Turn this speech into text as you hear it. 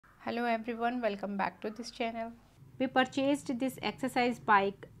Hello everyone, welcome back to this channel. We purchased this exercise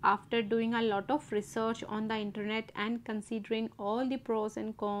bike after doing a lot of research on the internet and considering all the pros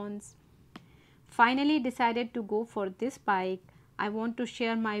and cons. Finally decided to go for this bike. I want to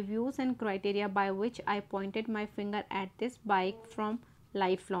share my views and criteria by which I pointed my finger at this bike from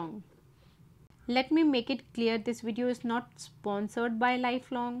Lifelong. Let me make it clear, this video is not sponsored by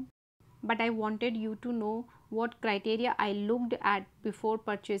Lifelong, but I wanted you to know what criteria I looked at before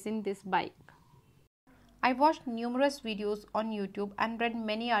purchasing this bike. I watched numerous videos on YouTube and read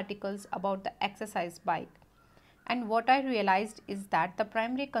many articles about the exercise bike. And what I realized is that the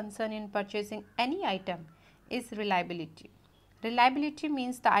primary concern in purchasing any item is reliability. Reliability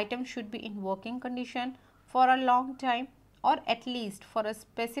means the item should be in working condition for a long time or at least for a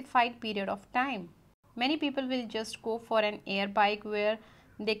specified period of time. Many people will just go for an air bike where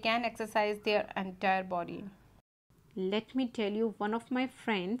they can exercise their entire body. Let me tell you, one of my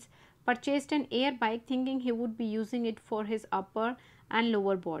friends purchased an air bike thinking he would be using it for his upper and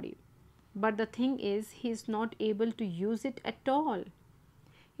lower body. But the thing is, he is not able to use it at all.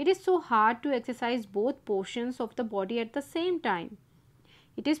 It is so hard to exercise both portions of the body at the same time.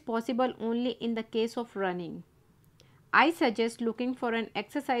 It is possible only in the case of running. I suggest looking for an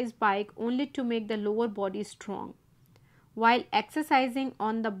exercise bike only to make the lower body strong. While exercising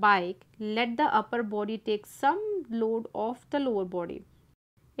on the bike, let the upper body take some load off the lower body.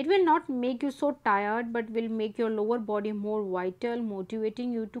 It will not make you so tired but will make your lower body more vital,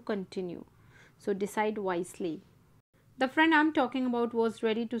 motivating you to continue. So decide wisely. The friend I am talking about was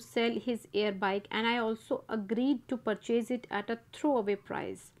ready to sell his air bike and I also agreed to purchase it at a throwaway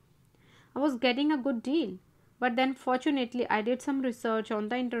price. I was getting a good deal. But then fortunately I did some research on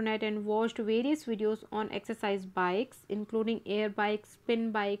the internet and watched various videos on exercise bikes including air bike,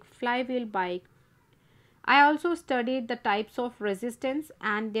 spin bike, flywheel bike. I also studied the types of resistance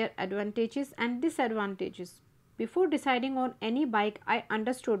and their advantages and disadvantages. Before deciding on any bike, I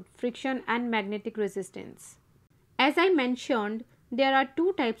understood friction and magnetic resistance. As I mentioned, there are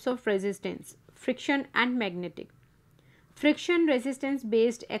two types of resistance, friction and magnetic. Friction resistance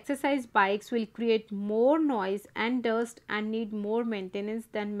based exercise bikes will create more noise and dust and need more maintenance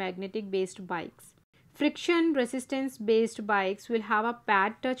than magnetic based bikes. Friction resistance based bikes will have a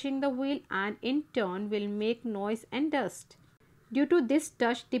pad touching the wheel and in turn will make noise and dust. Due to this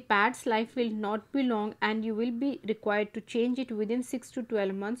touch, the pad's life will not be long and you will be required to change it within 6 to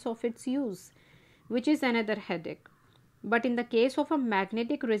 12 months of its use, which is another headache. But in the case of a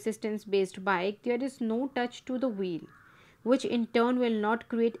magnetic resistance based bike, there is no touch to the wheel, which in turn will not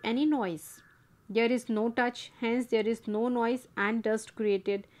create any noise. There is no touch, hence there is no noise and dust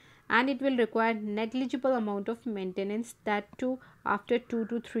created, and it will require negligible amount of maintenance, that too after 2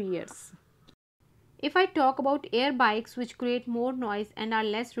 to 3 years. If I talk about air bikes which create more noise and are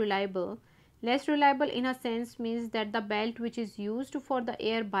less reliable in a sense means that the belt which is used for the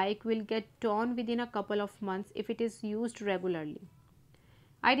air bike will get torn within a couple of months if it is used regularly.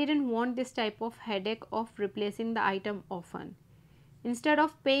 I didn't want this type of headache of replacing the item often. Instead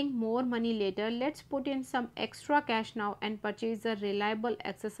of paying more money later, let's put in some extra cash now and purchase a reliable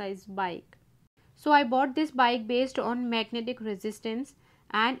exercise bike. So I bought this bike based on magnetic resistance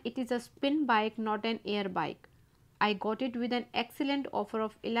and it is a spin bike, not an air bike. I got it with an excellent offer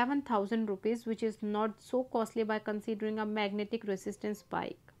of 11,000 rupees, which is not so costly by considering a magnetic resistance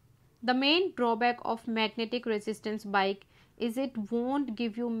bike. The main drawback of magnetic resistance bike is it won't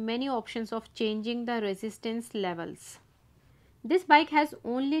give you many options of changing the resistance levels. This bike has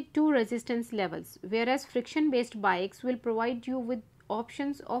only 2 resistance levels, whereas friction based bikes will provide you with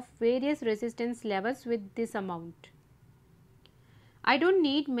options of various resistance levels with this amount. I don't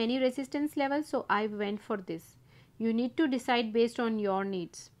need many resistance levels, so I went for this. You need to decide based on your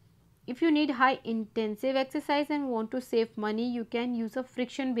needs. If you need high intensive exercise and want to save money, you can use a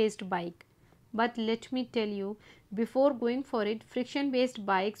friction based bike. But let me tell you, before going for it, friction based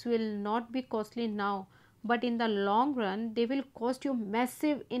bikes will not be costly now, but in the long run they will cost you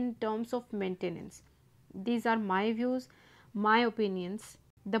massive in terms of maintenance. These are my views, my opinions.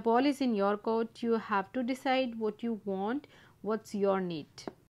 The ball is in your court. You have to decide what you want, what's your need.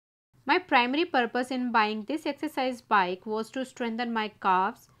 My primary purpose in buying this exercise bike was to strengthen my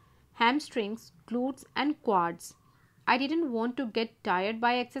calves, hamstrings, glutes and quads. I didn't want to get tired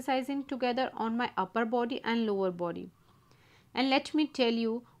by exercising together on my upper body and lower body. And let me tell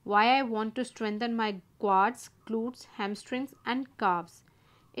you why I want to strengthen my quads, glutes, hamstrings and calves.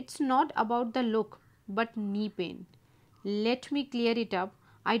 It's not about the look but knee pain. Let me clear it up.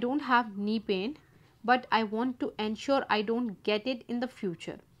 I don't have knee pain, but I want to ensure I don't get it in the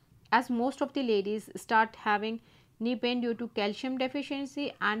future, as most of the ladies start having knee pain due to calcium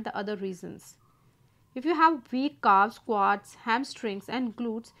deficiency and the other reasons. If you have weak calves, quads, hamstrings and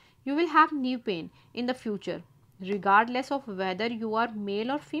glutes, you will have knee pain in the future, regardless of whether you are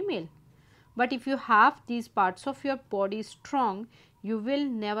male or female. But if you have these parts of your body strong, you will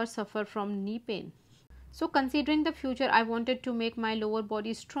never suffer from knee pain. So considering the future, I wanted to make my lower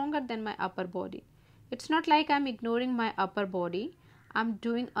body stronger than my upper body. It's not like I'm ignoring my upper body. I'm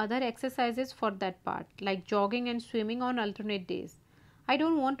doing other exercises for that part, like jogging and swimming on alternate days. I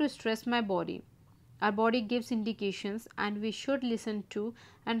don't want to stress my body. Our body gives indications and we should listen to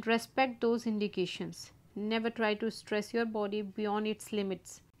and respect those indications. Never try to stress your body beyond its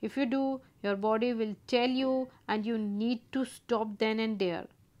limits. If you do, your body will tell you and you need to stop then and there.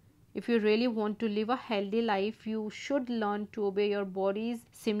 If you really want to live a healthy life, you should learn to obey your body's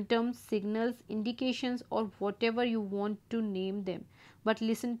symptoms, signals, indications, or whatever you want to name them. But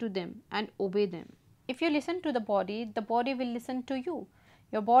listen to them and obey them. If you listen to the body will listen to you.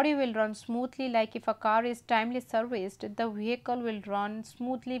 Your body will run smoothly, like if a car is timely serviced, the vehicle will run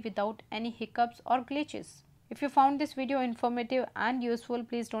smoothly without any hiccups or glitches. If you found this video informative and useful,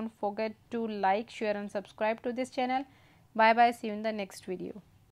 please don't forget to like, share and subscribe to this channel. Bye bye. See you in the next video.